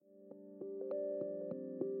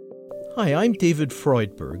Hi, I'm David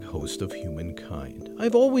Freudberg, host of Humankind.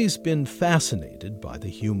 I've always been fascinated by the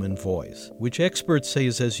human voice, which experts say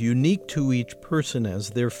is as unique to each person as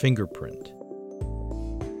their fingerprint.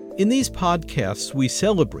 In these podcasts, we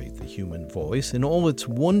celebrate the human voice in all its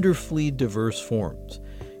wonderfully diverse forms,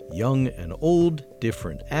 young and old,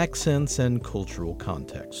 different accents, and cultural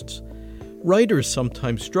contexts. Writers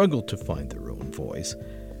sometimes struggle to find their own voice,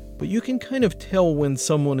 but you can kind of tell when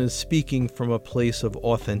someone is speaking from a place of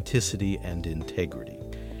authenticity and integrity.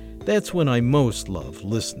 That's when I most love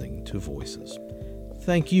listening to voices.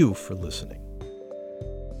 Thank you for listening.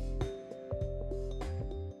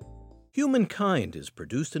 Humankind is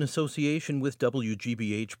produced in association with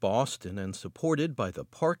WGBH Boston and supported by the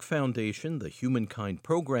Park Foundation, the Humankind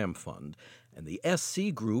Program Fund, and the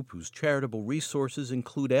SC Group, whose charitable resources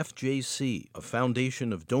include FJC, a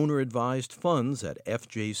foundation of donor-advised funds at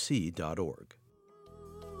fjc.org.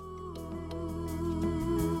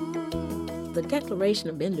 The Declaration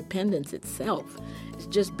of Independence itself is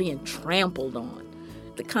just being trampled on.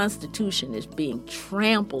 The Constitution is being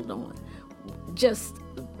trampled on, just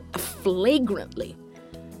flagrantly,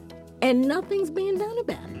 and nothing's being done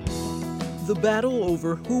about it. The battle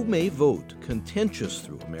over who may vote, contentious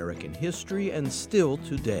through American history and still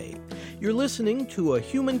today. You're listening to a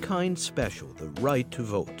Humankind special, The Right to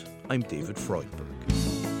Vote. I'm David Freudberg.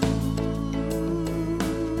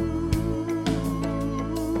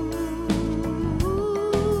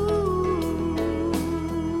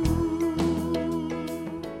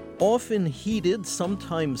 Often heated,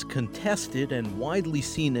 sometimes contested, and widely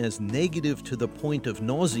seen as negative to the point of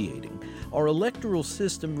nauseating, our electoral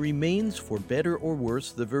system remains, for better or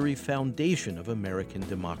worse, the very foundation of American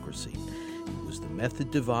democracy. It was the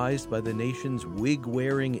method devised by the nation's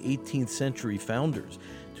wig-wearing 18th century founders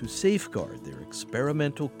to safeguard their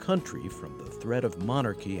experimental country from the threat of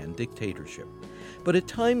monarchy and dictatorship. But at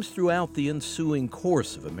times throughout the ensuing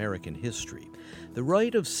course of American history, the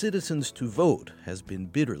right of citizens to vote has been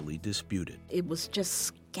bitterly disputed. It was just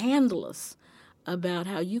scandalous about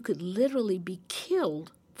how you could literally be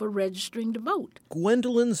killed for registering to vote.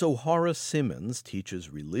 Gwendolyn Zohara Simmons teaches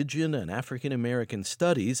religion and African American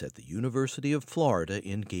studies at the University of Florida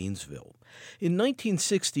in Gainesville. In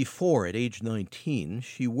 1964, at age 19,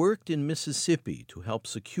 she worked in Mississippi to help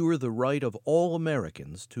secure the right of all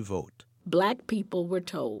Americans to vote. Black people were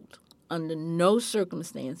told, under no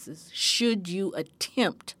circumstances should you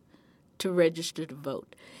attempt to register to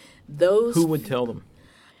vote. Who would tell them?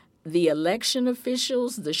 The election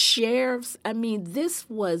officials, the sheriffs. I mean, this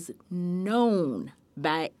was known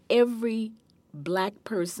by every black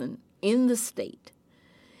person in the state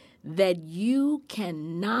that you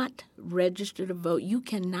cannot register to vote. You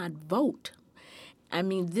cannot vote. I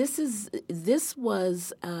mean, this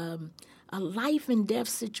was a life and death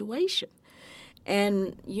situation.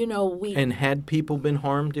 And, you know, And had people been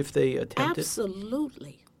harmed if they attempted?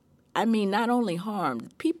 Absolutely. I mean, not only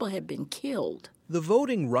harmed, people had been killed. The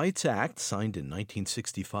Voting Rights Act, signed in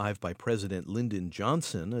 1965 by President Lyndon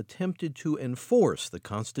Johnson, attempted to enforce the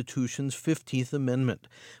Constitution's 15th Amendment,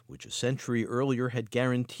 which a century earlier had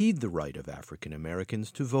guaranteed the right of African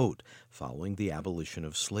Americans to vote following the abolition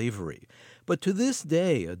of slavery. But to this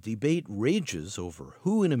day, a debate rages over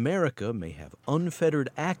who in America may have unfettered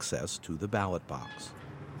access to the ballot box.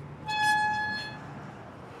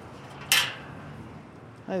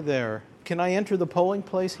 Hi there. Can I enter the polling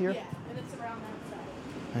place here? Yeah, and it's around that side.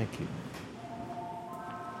 Thank you.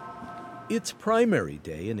 It's primary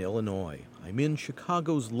day in Illinois. I'm in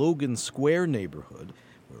Chicago's Logan Square neighborhood,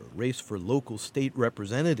 where a race for local state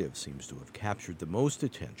representative seems to have captured the most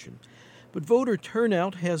attention. But voter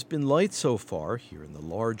turnout has been light so far here in the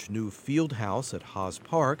large new field house at Haas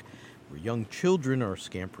Park, where young children are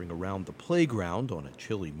scampering around the playground on a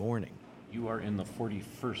chilly morning. You are in the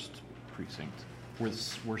 41st precinct.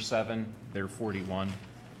 We're 7, they're 41.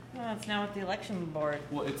 Well, it's now at the election board.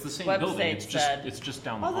 Well, it's the same website building. said. It's just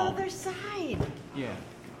down the Oh, the hall. other side. Yeah.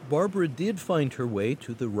 Barbara did find her way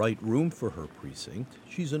to the right room for her precinct.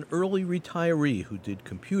 She's an early retiree who did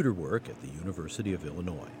computer work at the University of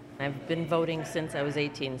Illinois. I've been voting since I was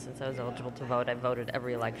 18, since I was eligible to vote. I've voted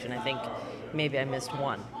every election. I think maybe I missed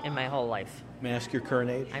one in my whole life. May I ask your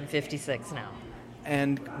current age? I'm 56 now.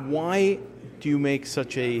 And why do you make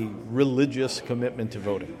such a religious commitment to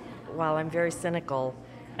voting? While I'm very cynical,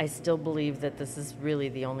 I still believe that this is really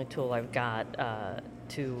the only tool I've got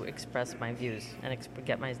to express my views and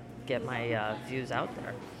get my views out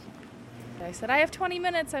there. I said, I have 20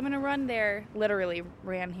 minutes, I'm going to run there. Literally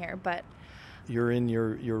ran here, but... You're in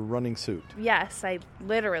your running suit. Yes, I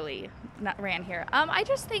literally ran here. I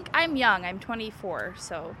just think I'm young. I'm 24,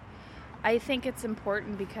 so I think it's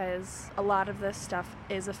important because a lot of this stuff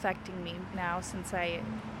is affecting me now since I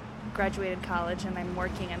graduated college and I'm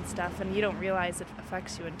working and stuff, and you don't realize it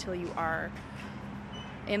affects you until you are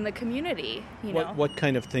in the community, you know. What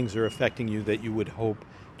kind of things are affecting you that you would hope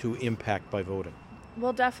to impact by voting?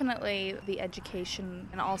 Well, definitely the education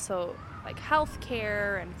and also like health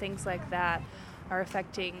care and things like that are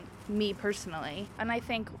affecting me personally. And I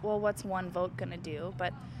think, well, what's one vote going to do?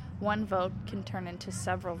 But one vote can turn into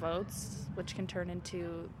several votes, which can turn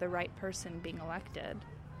into the right person being elected.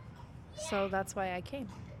 So that's why I came.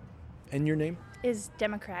 And your name? Is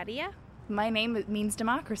Democratia. My name means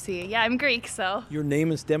democracy. Yeah, I'm Greek, so. Your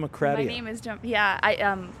name is Democratia. My name is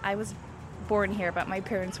I was born here, but my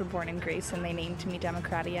parents were born in Greece, and they named me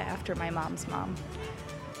Democratia after my mom's mom.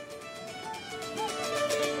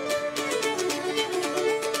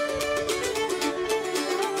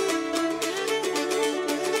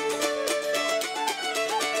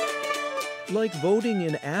 Like voting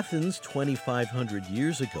in Athens 2,500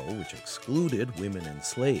 years ago, which excluded women and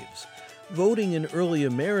slaves, voting in early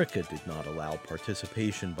America did not allow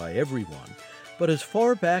participation by everyone, but as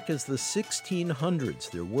far back as the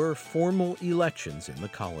 1600s, there were formal elections in the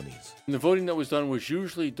colonies. And the voting that was done was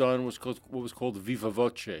usually done what was called viva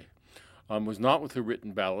voce. Was not with a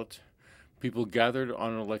written ballot. People gathered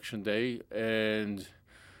on election day and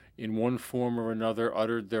in one form or another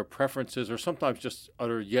uttered their preferences, or sometimes just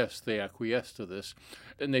uttered yes, they acquiesced to this,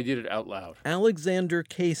 and they did it out loud. Alexander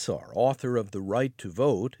Kesar, author of The Right to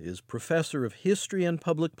Vote, is professor of history and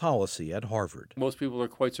public policy at Harvard. Most people are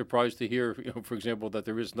quite surprised to hear, for example, that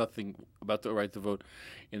there is nothing about the right to vote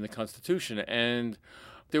in the Constitution. And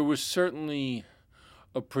there was certainly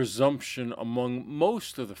a presumption among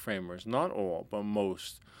most of the framers, not all, but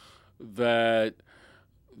most, that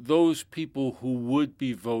those people who would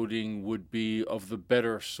be voting would be of the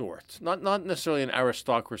better sort. Not necessarily an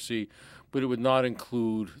aristocracy, but it would not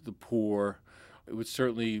include the poor. It would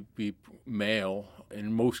certainly be male, and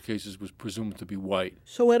in most cases was presumed to be white.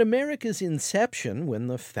 So at America's inception, when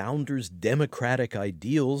the founders' democratic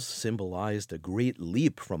ideals symbolized a great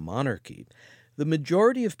leap from monarchy, the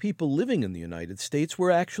majority of people living in the United States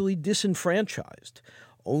were actually disenfranchised.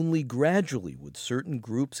 Only gradually would certain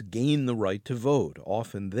groups gain the right to vote,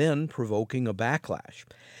 often then provoking a backlash.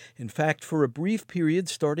 In fact, for a brief period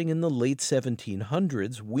starting in the late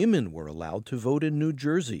 1700s, women were allowed to vote in New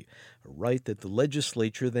Jersey, a right that the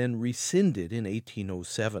legislature then rescinded in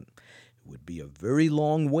 1807. It would be a very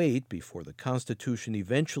long wait before the Constitution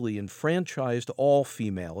eventually enfranchised all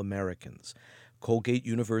female Americans. Colgate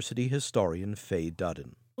University historian Faye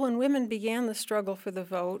Dudden. When women began the struggle for the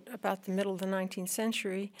vote about the middle of the 19th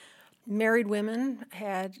century, married women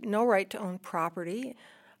had no right to own property.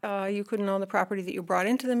 You couldn't own the property that you brought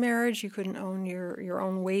into the marriage. You couldn't own your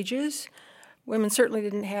own wages. Women certainly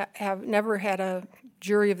didn't never had a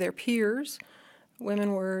jury of their peers.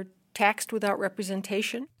 Women were taxed without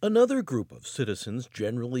representation. Another group of citizens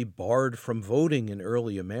generally barred from voting in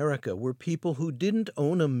early America were people who didn't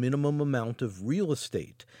own a minimum amount of real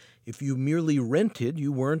estate. If you merely rented,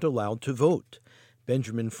 you weren't allowed to vote.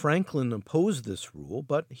 Benjamin Franklin opposed this rule,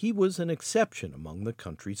 but he was an exception among the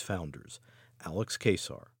country's founders. Alex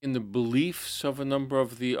Kesar. In the beliefs of a number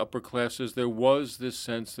of the upper classes, there was this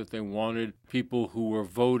sense that they wanted people who were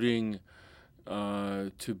voting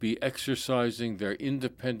to be exercising their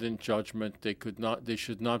independent judgment. They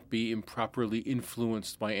should not be improperly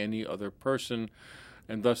influenced by any other person,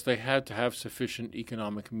 and thus they had to have sufficient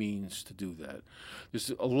economic means to do that.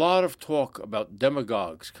 There's a lot of talk about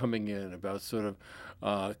demagogues coming in, about sort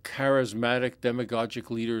of charismatic demagogic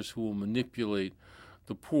leaders who will manipulate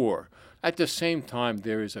the poor. At the same time,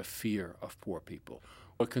 there is a fear of poor people,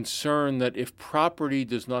 a concern that if property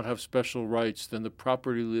does not have special rights, then the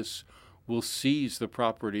propertyless will seize the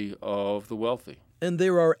property of the wealthy. And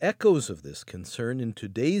there are echoes of this concern in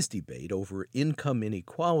today's debate over income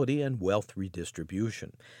inequality and wealth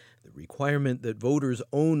redistribution. The requirement that voters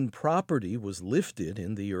own property was lifted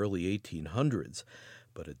in the early 1800s,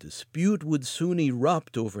 but a dispute would soon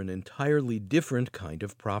erupt over an entirely different kind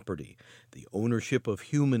of property, the ownership of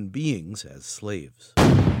human beings as slaves.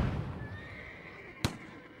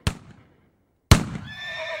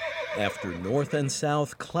 After North and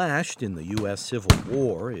South clashed in the U.S. Civil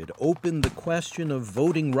War, it opened the question of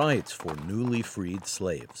voting rights for newly freed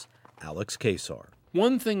slaves. Alex Kesar.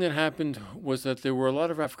 One thing that happened was that there were a lot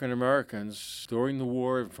of African Americans during the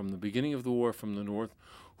war, from the beginning of the war from the North,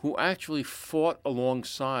 who actually fought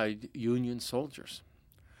alongside Union soldiers.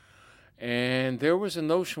 And there was a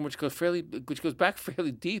notion which goes back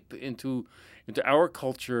fairly deep into our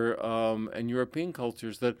culture and European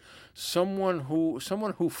cultures, that someone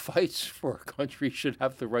who fights for a country should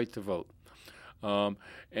have the right to vote,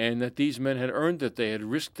 and that these men had earned it. They had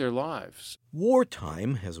risked their lives.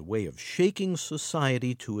 Wartime has a way of shaking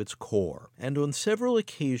society to its core, and on several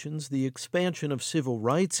occasions the expansion of civil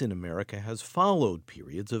rights in America has followed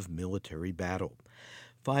periods of military battle.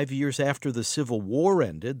 5 years after the Civil War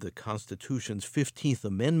ended, the Constitution's 15th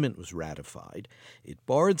Amendment was ratified. It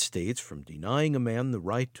barred states from denying a man the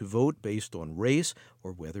right to vote based on race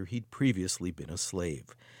or whether he'd previously been a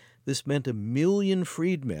slave. This meant 1 million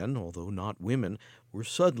freedmen, although not women, were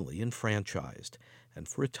suddenly enfranchised. And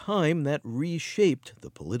for a time, that reshaped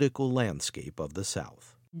the political landscape of the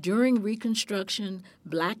South. During Reconstruction,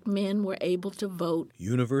 black men were able to vote.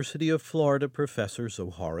 University of Florida professor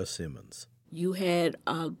Zohara Simmons. You had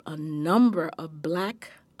a number of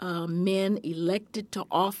black men elected to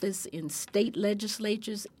office in state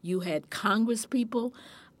legislatures. You had Congress people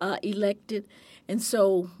elected. And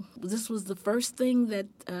so this was the first thing that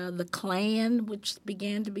the Klan, which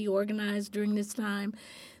began to be organized during this time,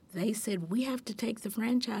 they said, we have to take the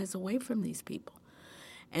franchise away from these people.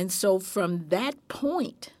 And so from that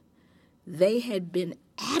point, they had been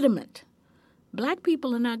adamant, black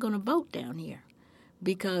people are not going to vote down here,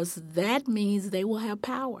 because that means they will have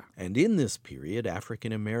power. And in this period,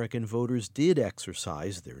 African American voters did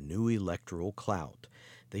exercise their new electoral clout.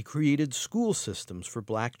 They created school systems for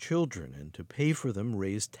black children, and to pay for them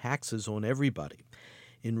raised taxes on everybody.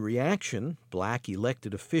 In reaction, black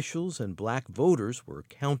elected officials and black voters were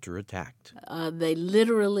counterattacked. They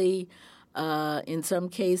literally, in some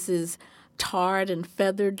cases, tarred and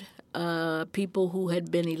feathered people who had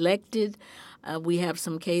been elected. We have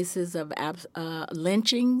some cases of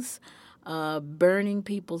lynchings, burning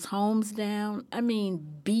people's homes down. I mean,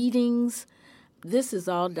 beatings. This is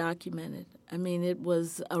all documented. I mean, it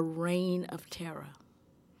was a reign of terror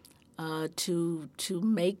to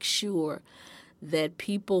make sure that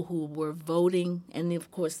people who were voting, and of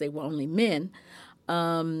course they were only men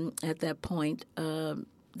at that point,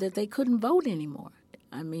 that they couldn't vote anymore.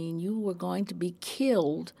 I mean, you were going to be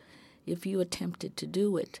killed if you attempted to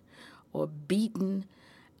do it, or beaten.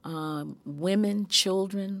 Women,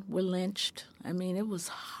 children were lynched. I mean, it was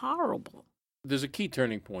horrible. There's a key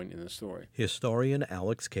turning point in the story. Historian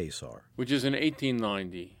Alex Kesar. Which is in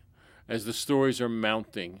 1890, as the stories are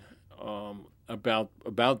mounting about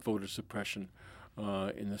voter suppression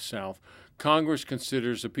in the South. Congress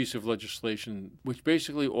considers a piece of legislation which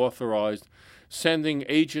basically authorized sending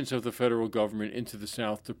agents of the federal government into the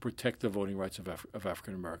South to protect the voting rights of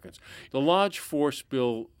African Americans. The Lodge Force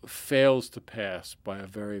Bill fails to pass by a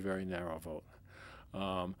very, very narrow vote.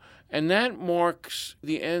 And that marks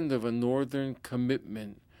the end of a Northern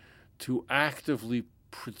commitment to actively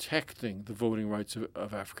protecting the voting rights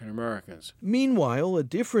of African Americans. Meanwhile, a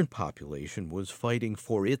different population was fighting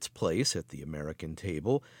for its place at the American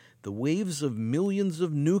table. The waves of millions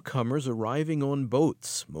of newcomers arriving on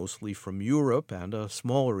boats, mostly from Europe and a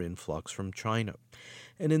smaller influx from China.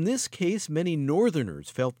 And in this case, many Northerners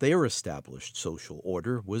felt their established social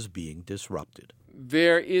order was being disrupted.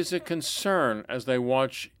 There is a concern as they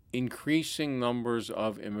watch increasing numbers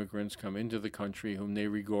of immigrants come into the country whom they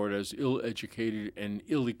regard as ill-educated and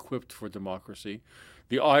ill-equipped for democracy.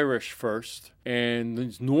 The Irish first, and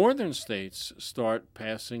these northern states start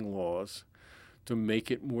passing laws to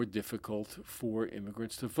make it more difficult for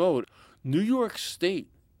immigrants to vote. New York State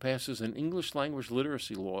passes an English language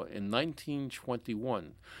literacy law in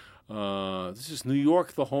 1921. This is New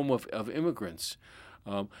York, the home of immigrants.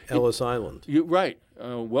 Ellis Island. Right.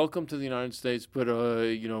 Welcome to the United States, but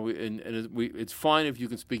it's fine if you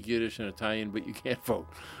can speak Yiddish and Italian, but you can't vote.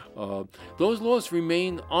 Those laws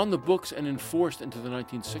remain on the books and enforced into the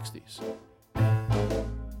 1960s.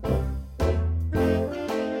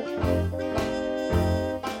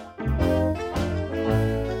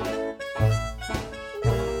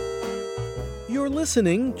 You're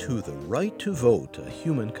listening to The Right to Vote, a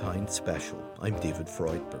Humankind special. I'm David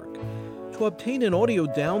Freudberg. To obtain an audio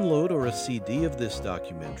download or a CD of this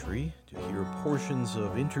documentary, to hear portions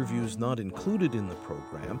of interviews not included in the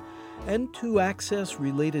program, and to access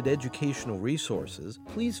related educational resources,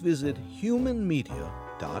 please visit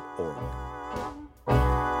humanmedia.org.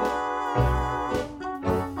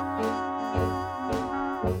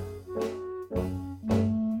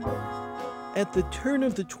 At the turn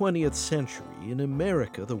of the 20th century, in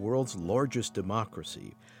America, the world's largest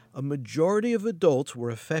democracy, a majority of adults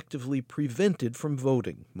were effectively prevented from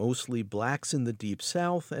voting, mostly blacks in the Deep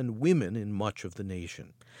South and women in much of the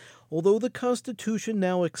nation. Although the Constitution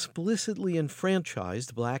now explicitly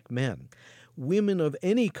enfranchised black men, women of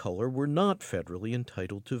any color were not federally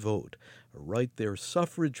entitled to vote, a right their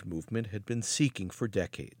suffrage movement had been seeking for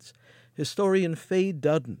decades. Historian Faye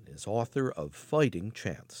Dudden is author of Fighting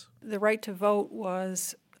Chance. The right to vote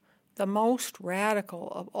was the most radical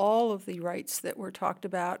of all of the rights that were talked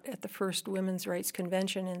about at the first Women's Rights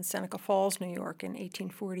Convention in Seneca Falls, New York in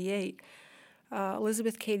 1848.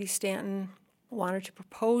 Elizabeth Cady Stanton wanted to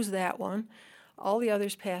propose that one. All the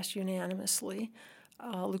others passed unanimously.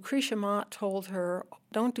 Lucretia Mott told her,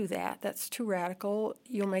 "Don't do that. That's too radical.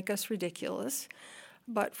 You'll make us ridiculous."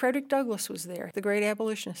 But Frederick Douglass was there, the great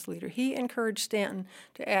abolitionist leader. He encouraged Stanton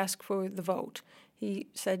to ask for the vote. He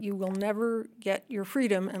said, "You will never get your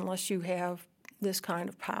freedom unless you have this kind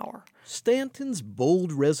of power." Stanton's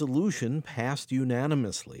bold resolution passed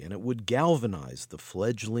unanimously, and it would galvanize the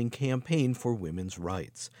fledgling campaign for women's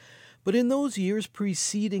rights. But in those years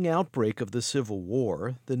preceding outbreak of the Civil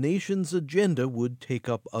War, the nation's agenda would take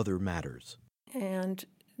up other matters. And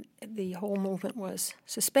the whole movement was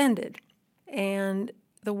suspended. And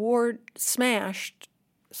the war smashed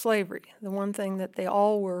slavery. The one thing that they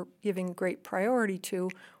all were giving great priority to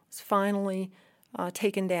was finally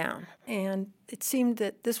taken down. And it seemed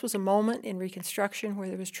that this was a moment in Reconstruction where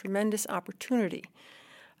there was tremendous opportunity,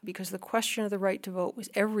 because the question of the right to vote was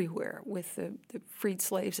everywhere, with the freed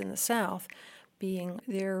slaves in the South being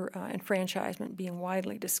their enfranchisement being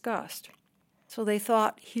widely discussed. So they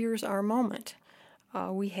thought, here's our moment.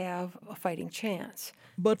 We have a fighting chance.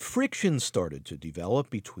 But friction started to develop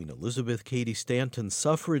between Elizabeth Cady Stanton's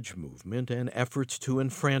suffrage movement and efforts to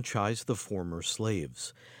enfranchise the former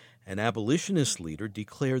slaves. An abolitionist leader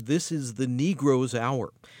declared this is the Negro's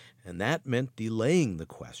hour, and that meant delaying the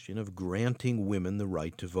question of granting women the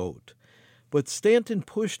right to vote. But Stanton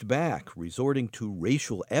pushed back, resorting to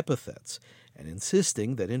racial epithets and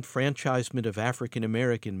insisting that enfranchisement of African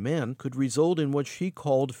American men could result in what she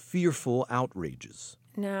called fearful outrages.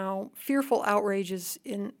 Now, fearful outrages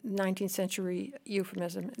in 19th century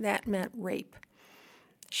euphemism, that meant rape.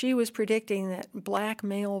 She was predicting that black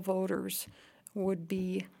male voters would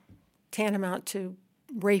be tantamount to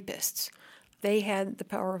rapists. They had the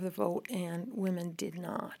power of the vote and women did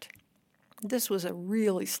not. This was a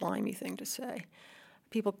really slimy thing to say.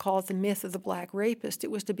 People call it the myth of the black rapist.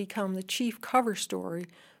 It was to become the chief cover story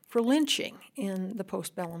for lynching in the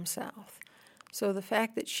postbellum South. So the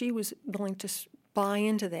fact that she was willing to buy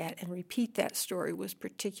into that and repeat that story was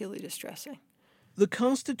particularly distressing. The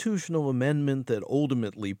constitutional amendment that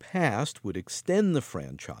ultimately passed would extend the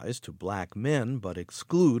franchise to black men but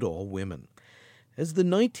exclude all women. As the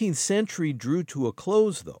 19th century drew to a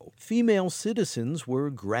close, though, female citizens were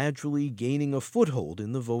gradually gaining a foothold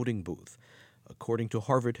in the voting booth. According to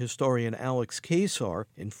Harvard historian Alex Kasar,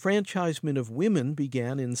 enfranchisement of women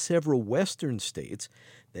began in several western states,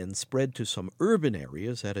 then spread to some urban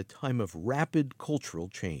areas at a time of rapid cultural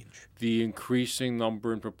change. The increasing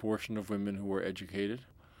number and proportion of women who are educated,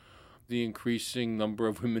 the increasing number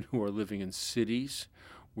of women who are living in cities,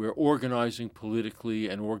 where organizing politically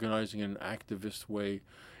and organizing in an activist way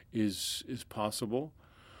is possible.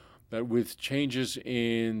 That with changes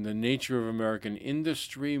in the nature of American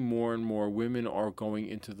industry, more and more women are going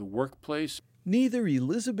into the workplace. Neither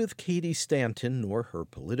Elizabeth Cady Stanton nor her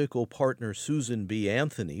political partner Susan B.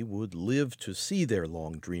 Anthony would live to see their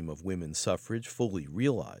long dream of women's suffrage fully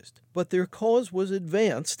realized. But their cause was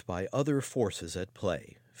advanced by other forces at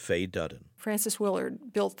play. Faye Dudden. Frances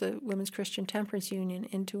Willard built the Women's Christian Temperance Union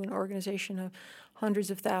into an organization of hundreds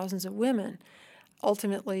of thousands of women.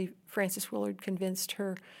 Ultimately, Frances Willard convinced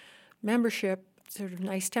her membership, sort of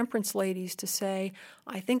nice temperance ladies, to say,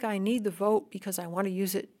 I think I need the vote because I want to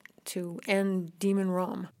use it to end demon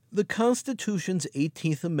rum. The Constitution's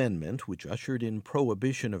 18th Amendment, which ushered in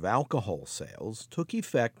prohibition of alcohol sales, took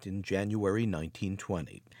effect in January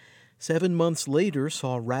 1920. 7 months later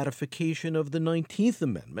saw ratification of the 19th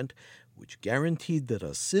Amendment, which guaranteed that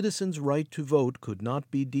a citizen's right to vote could not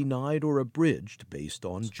be denied or abridged based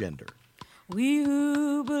on gender. We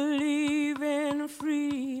who believe in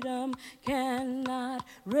freedom cannot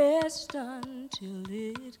rest until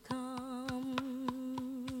it comes.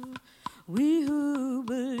 We who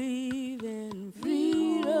believe in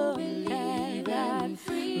freedom cannot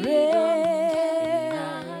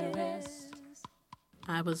rest.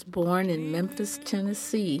 I was born in Memphis,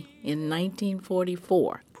 Tennessee in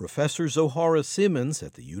 1944. Professor Zohara Simmons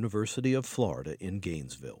at the University of Florida in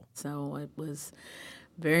Gainesville. So it was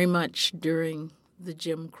very much during the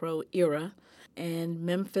Jim Crow era, and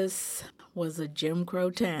Memphis was a Jim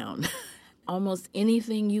Crow town. Almost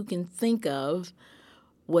anything you can think of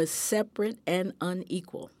was separate and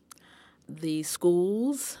unequal. The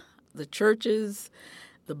schools the churches,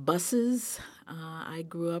 the buses. I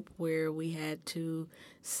grew up where we had to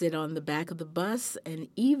sit on the back of the bus, and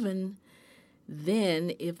even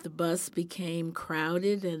then, if the bus became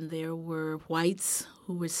crowded and there were whites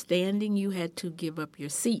who were standing, you had to give up your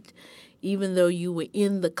seat, even though you were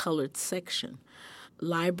in the colored section.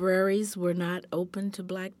 Libraries were not open to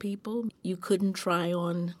black people. You couldn't try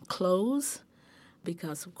on clothes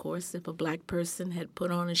because, of course, if a black person had put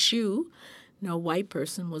on a shoe, no white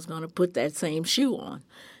person was going to put that same shoe on.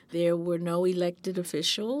 There were no elected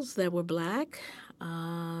officials that were black.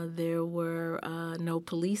 There were no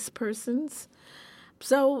police persons.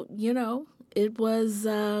 So, it was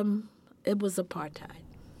apartheid.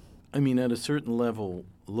 I mean, at a certain level,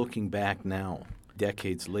 looking back now,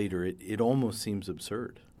 decades later, it almost seems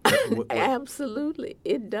absurd. Absolutely,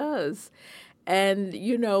 it does. And,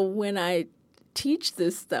 when I teach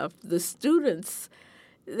this stuff, the students,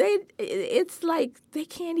 it's like they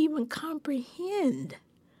can't even comprehend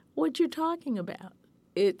what you're talking about.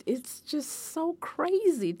 It's just so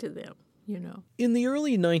crazy to them, In the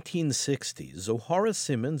early 1960s, Zohara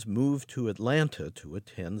Simmons moved to Atlanta to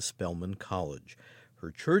attend Spelman College.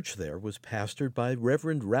 Her church there was pastored by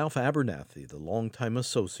Reverend Ralph Abernathy, the longtime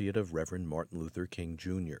associate of Reverend Martin Luther King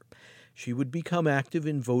Jr. She would become active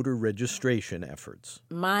in voter registration efforts.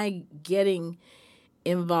 My getting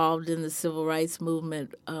involved in the civil rights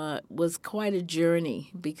movement was quite a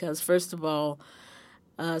journey because, first of all,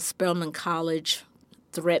 Spelman College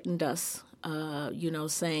threatened us,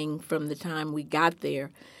 saying from the time we got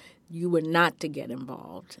there, you were not to get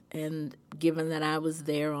involved. And given that I was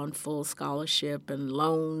there on full scholarship and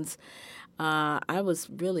loans, I was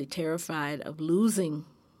really terrified of losing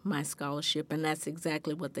my scholarship, and that's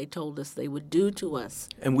exactly what they told us they would do to us.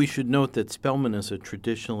 And we should note that Spelman is a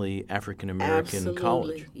traditionally African-American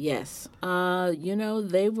college. Yes.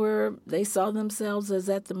 They saw themselves as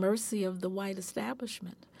at the mercy of the white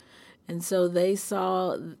establishment. And so they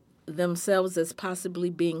saw themselves as possibly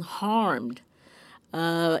being harmed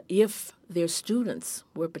if their students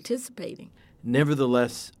were participating.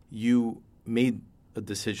 Nevertheless, you made a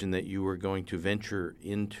decision that you were going to venture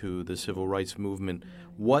into the civil rights movement.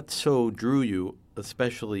 What so drew you,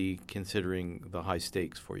 especially considering the high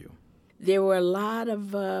stakes for you? There were a lot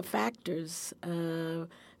of factors,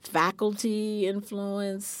 faculty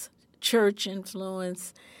influence, church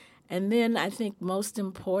influence, and then I think most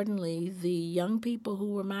importantly, the young people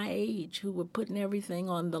who were my age, who were putting everything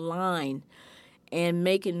on the line and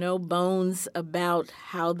making no bones about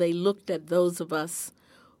how they looked at those of us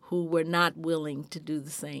who were not willing to do the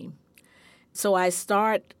same. So I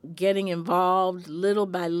start getting involved little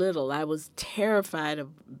by little. I was terrified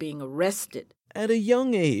of being arrested. At a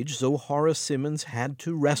young age, Zohara Simmons had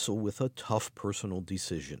to wrestle with a tough personal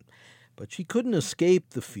decision. But she couldn't escape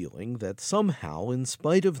the feeling that somehow, in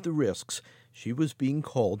spite of the risks, she was being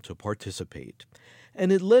called to participate.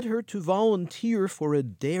 And it led her to volunteer for a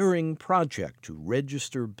daring project to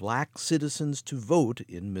register black citizens to vote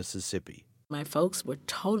in Mississippi. My folks were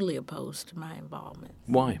totally opposed to my involvement.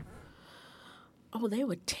 Why? Oh, they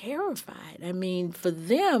were terrified. I mean, for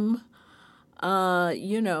them,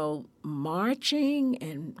 marching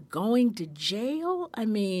and going to jail, I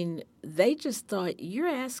mean, they just thought, you're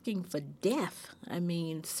asking for death. I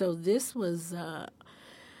mean, so this was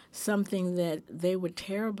something that they were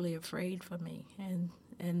terribly afraid for me.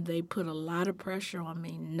 And they put a lot of pressure on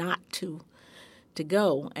me not to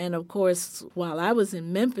go. And, of course, while I was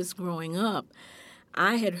in Memphis growing up,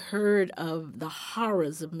 I had heard of the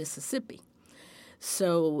horrors of Mississippi.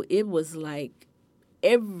 So it was like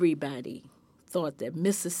everybody thought that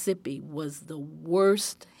Mississippi was the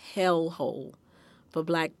worst hellhole for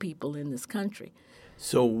black people in this country.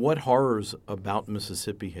 So what horrors about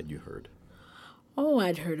Mississippi had you heard? Oh,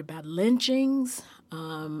 I'd heard about lynchings.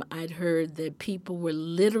 I'd heard that people were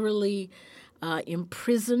literally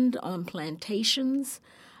imprisoned on plantations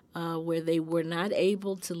where they were not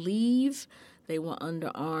able to leave. They were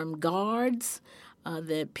under armed guards,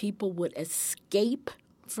 that people would escape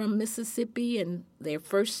from Mississippi, and their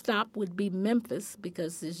first stop would be Memphis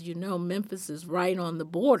because, as you know, Memphis is right on the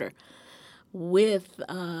border with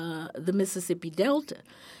the Mississippi Delta.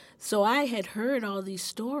 So I had heard all these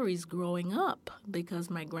stories growing up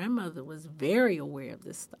because my grandmother was very aware of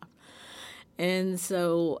this stuff. And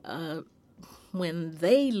so when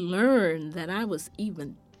they learned that I was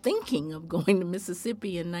even thinking of going to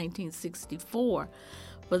Mississippi in 1964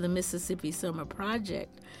 for the Mississippi Summer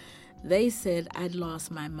Project, they said I'd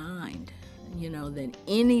lost my mind, that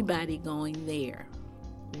anybody going there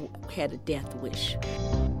had a death wish.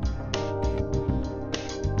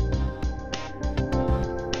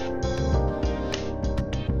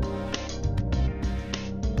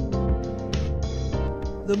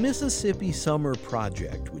 The Mississippi Summer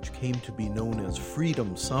Project, which came to be known as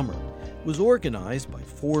Freedom Summer, was organized by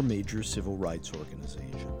 4 major civil rights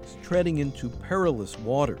organizations. Treading into perilous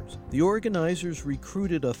waters, the organizers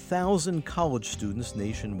recruited 1,000 college students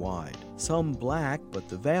nationwide, some black, but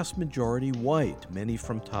the vast majority white, many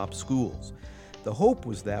from top schools. The hope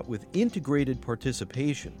was that with integrated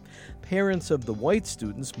participation, parents of the white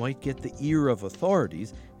students might get the ear of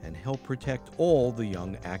authorities and help protect all the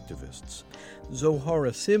young activists.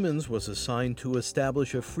 Zohara Simmons was assigned to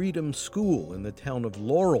establish a freedom school in the town of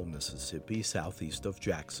Laurel, Mississippi, southeast of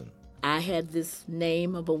Jackson. I had this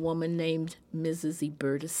name of a woman named Mrs.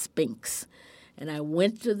 Eberta Spinks, and I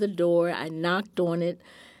went to the door, I knocked on it,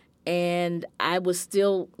 and I was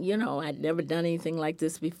still, I'd never done anything like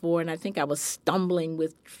this before, and I think I was stumbling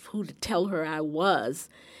with who to tell her I was.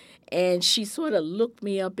 And she sort of looked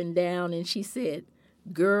me up and down, and she said,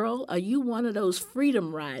 "Girl, are you one of those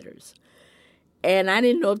freedom riders?" And I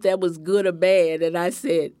didn't know if that was good or bad, and I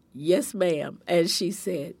said, "Yes, ma'am." And she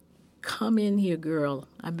said, "Come in here, girl.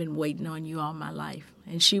 I've been waiting on you all my life."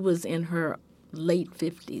 And she was in her late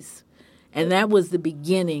 50s. And that was the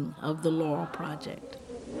beginning of the Laurel Project.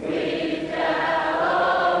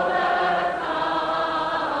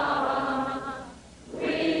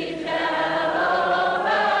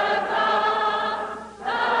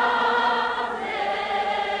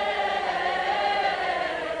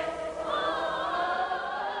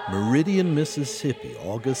 Meridian, Mississippi,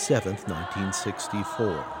 August 7th,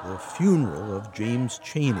 1964. The funeral of James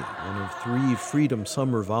Chaney, one of 3 Freedom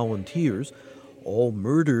Summer volunteers, all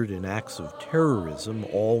murdered in acts of terrorism,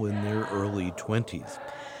 all in their early 20s.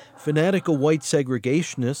 Fanatical white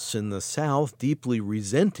segregationists in the South deeply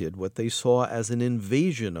resented what they saw as an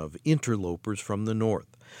invasion of interlopers from the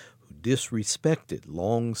North, who disrespected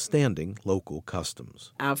long-standing local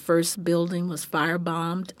customs. Our first building was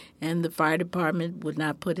firebombed, and the fire department would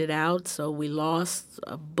not put it out, so we lost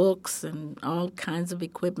books and all kinds of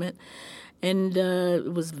equipment. And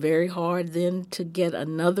it was very hard then to get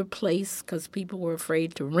another place because people were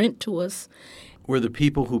afraid to rent to us. Were the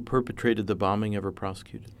people who perpetrated the bombing ever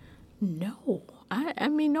prosecuted? No. I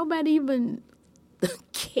mean, nobody even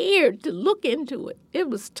cared to look into it. It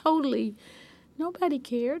was totally, nobody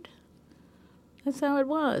cared. That's how it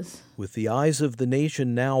was. With the eyes of the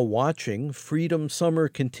nation now watching, Freedom Summer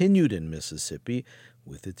continued in Mississippi,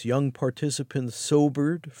 with its young participants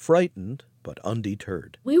sobered, frightened, but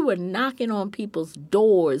undeterred. We were knocking on people's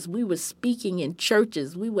doors. We were speaking in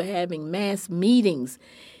churches. We were having mass meetings,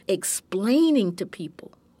 explaining to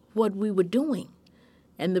people what we were doing.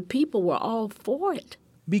 And the people were all for it.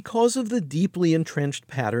 Because of the deeply entrenched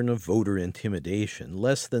pattern of voter intimidation,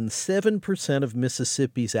 less than 7% of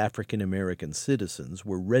Mississippi's African-American citizens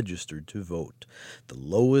were registered to vote, the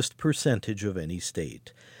lowest percentage of any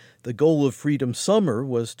state. The goal of Freedom Summer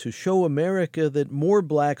was to show America that more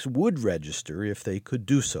blacks would register if they could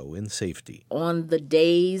do so in safety. On the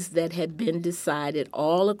days that had been decided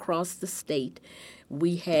all across the state,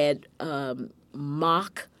 we had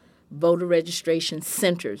mock voter registration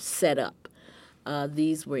centers set up.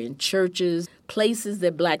 These were in churches, places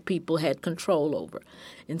that black people had control over.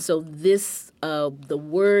 And so the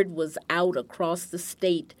word was out across the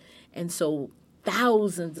state, and so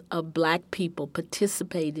thousands of black people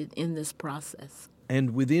participated in this process.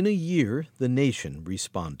 And within a year, the nation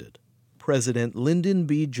responded. President Lyndon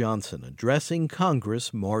B. Johnson addressing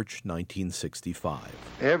Congress March 1965.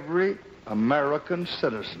 Every American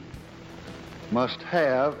citizen must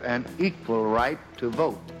have an equal right to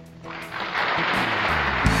vote.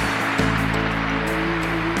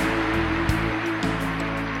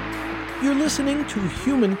 You're listening to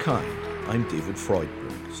Humankind. I'm David Freudberg.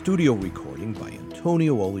 Studio recording by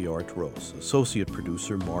Antonio Oliart-Rose. Associate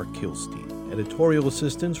producer Mark Kilstein. Editorial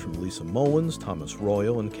assistance from Lisa Mullins, Thomas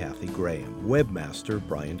Royal, and Kathy Graham. Webmaster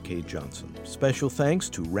Brian K. Johnson. Special thanks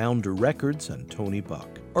to Rounder Records and Tony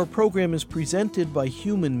Buck. Our program is presented by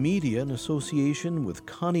Human Media in association with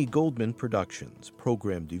Connie Goldman Productions.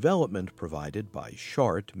 Program development provided by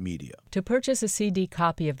Shart Media. To purchase a CD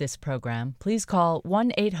copy of this program, please call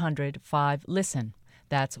 1-800-5LISTEN.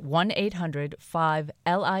 That's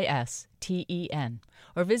 1-800-5LISTEN.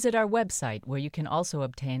 Or visit our website, where you can also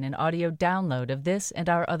obtain an audio download of this and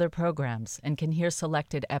our other programs and can hear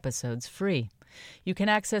selected episodes free. You can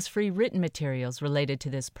access free written materials related to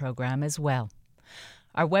this program as well.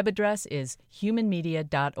 Our web address is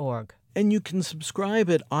humanmedia.org. And you can subscribe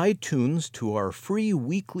at iTunes to our free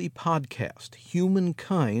weekly podcast,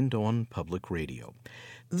 Humankind on Public Radio.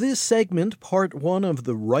 This segment, part 1 of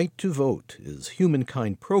The Right to Vote, is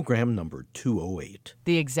Humankind program number 208.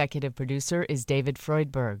 The executive producer is David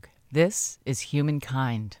Freudberg. This is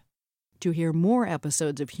Humankind. To hear more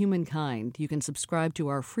episodes of Humankind, you can subscribe to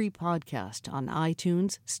our free podcast on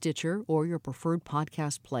iTunes, Stitcher, or your preferred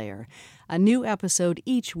podcast player. A new episode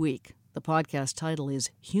each week. The podcast title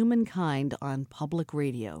is Humankind on Public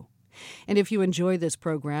Radio. And if you enjoy this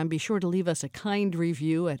program, be sure to leave us a kind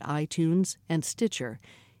review at iTunes and Stitcher.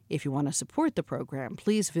 If you want to support the program,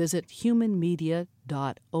 please visit humanmedia.org.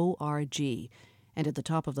 And at the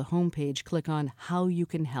top of the homepage, click on How You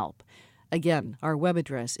Can Help. Again, our web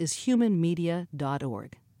address is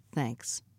humanmedia.org. Thanks.